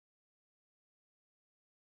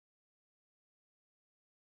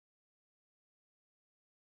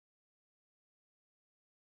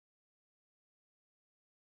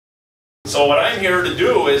So what I'm here to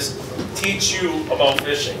do is teach you about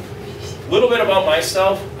fishing. A little bit about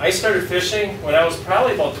myself. I started fishing when I was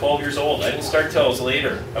probably about 12 years old. I didn't start till I was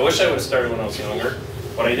later. I wish I would have started when I was younger,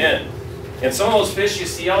 but I didn't. And some of those fish you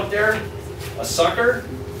see out there, a sucker,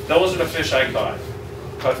 those are the fish I caught.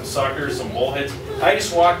 Caught some suckers, some bullheads. I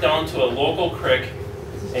just walked down to a local creek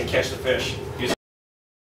and catch the fish.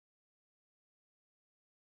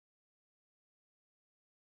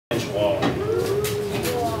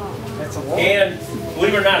 And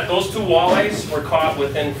believe it or not, those two walleyes were caught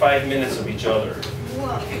within 5 minutes of each other.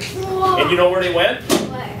 And you know where they went?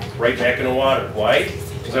 Right back in the water. Why?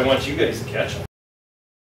 Because I want you guys to catch them.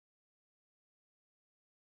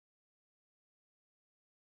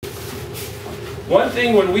 One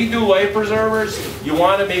thing when we do life preservers, you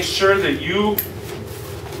want to make sure that you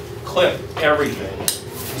clip everything.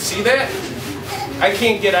 You see that? I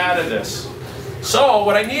can't get out of this. So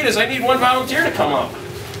what I need is I need one volunteer to come up.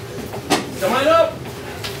 Come on up.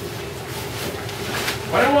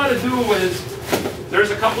 What I want to do is, there's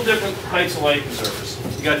a couple different types of life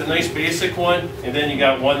preservers. You got the nice basic one, and then you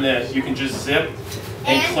got one that you can just zip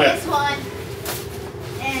and clip. This one.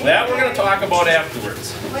 And that we're going to talk about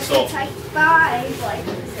afterwards. What's the type 5 life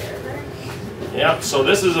preserver? Yeah, so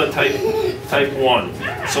this is a type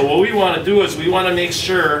 1. So what we want to do is we want to make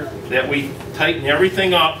sure that we tighten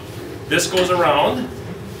everything up. This goes around.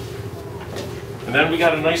 And then we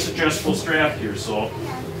got a nice adjustable strap here, so.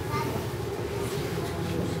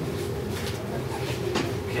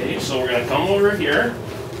 Okay, so we're going to come over here.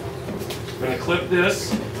 We're going to clip this.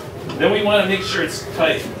 Then we want to make sure it's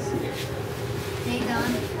tight.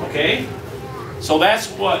 Okay? So that's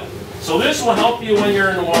what. So this will help you when you're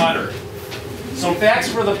in the water. Some facts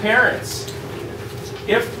for the parents.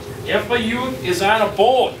 If a youth is on a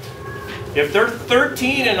boat, if they're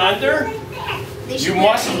 13 and under, you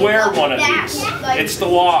must wear one of these. It's the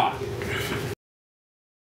law.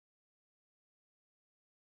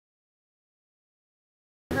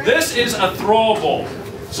 This is a throwable.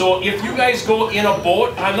 So if you guys go in a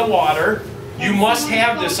boat on the water, you must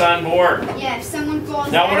have this on board. Yeah, if someone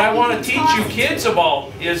falls now what I want to teach you kids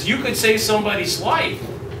about is you could save somebody's life.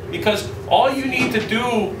 Because all you need to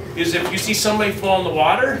do is if you see somebody fall in the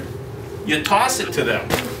water, you toss it to them.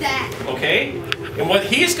 Okay? And what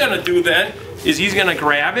he's going to do then is he's going to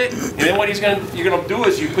grab it, and then what you're going to do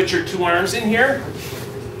is you put your 2 arms in here,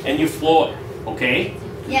 and you float. Okay?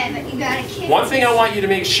 Yeah, but you got to kick. One thing I want you to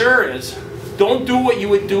make sure is, don't do what you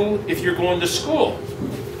would do if you're going to school.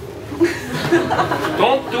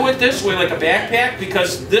 Don't do it this way like a backpack,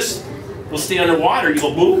 because this will stay underwater. You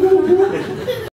go boom.